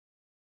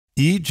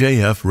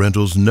EJF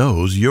Rentals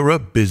knows you're a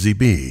busy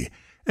bee,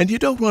 and you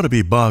don't want to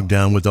be bogged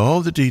down with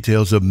all the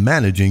details of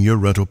managing your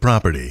rental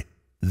property.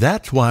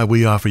 That's why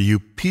we offer you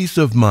peace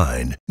of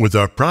mind with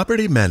our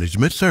property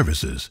management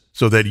services,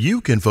 so that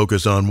you can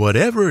focus on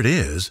whatever it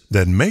is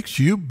that makes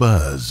you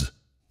buzz.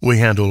 We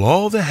handle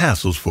all the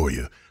hassles for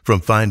you,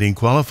 from finding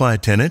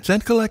qualified tenants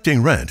and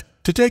collecting rent,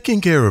 to taking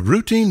care of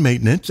routine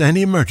maintenance and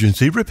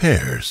emergency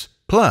repairs.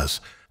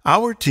 Plus,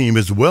 our team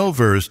is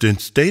well-versed in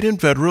state and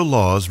federal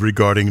laws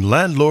regarding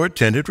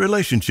landlord-tenant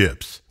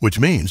relationships, which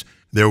means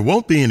there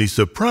won't be any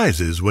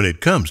surprises when it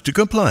comes to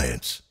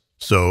compliance.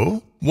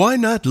 So, why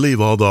not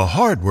leave all the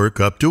hard work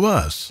up to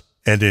us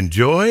and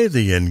enjoy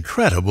the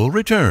incredible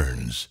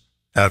returns?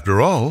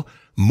 After all,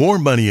 more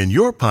money in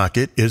your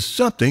pocket is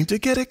something to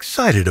get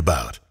excited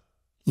about.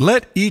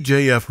 Let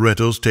EJF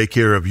Rentals take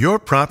care of your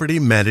property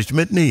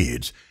management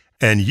needs,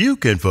 and you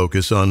can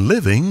focus on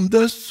living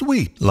the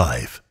sweet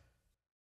life.